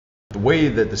way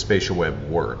that the spatial web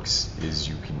works is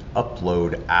you can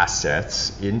upload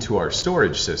assets into our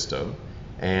storage system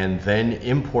and then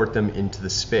import them into the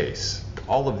space.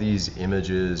 All of these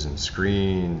images and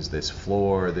screens, this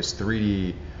floor, this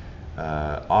 3D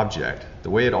object, the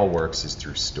way it all works is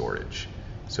through storage.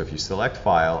 So if you select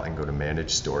File and go to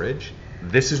Manage Storage,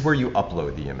 this is where you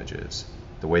upload the images.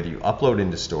 The way that you upload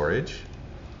into storage,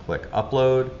 click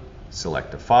Upload,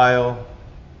 select a file.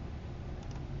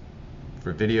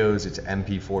 For videos, it's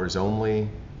MP4s only.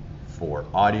 For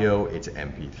audio, it's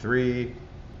MP3.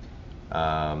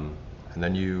 And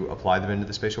then you apply them into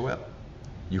the spatial web.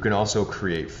 You can also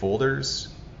create folders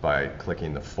by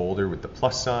clicking the folder with the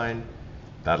plus sign.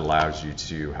 That allows you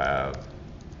to have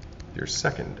your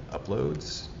second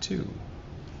uploads too.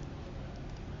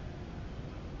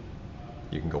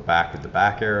 You can go back with the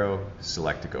back arrow,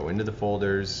 select to go into the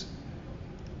folders.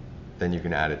 Then you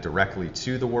can add it directly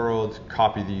to the world,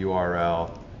 copy the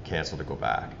URL, cancel to go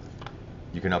back.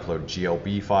 You can upload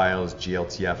GLB files,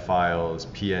 GLTF files,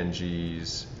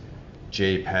 PNGs,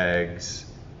 JPEGs,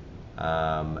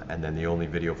 and then the only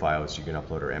video files you can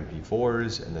upload are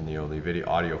MP4s, and then the only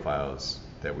audio files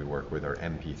that we work with are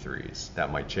MP3s.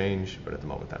 That might change, but at the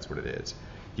moment that's what it is.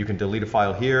 You can delete a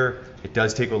file here. It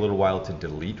does take a little while to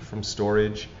delete from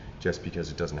storage just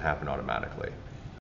because it doesn't happen automatically.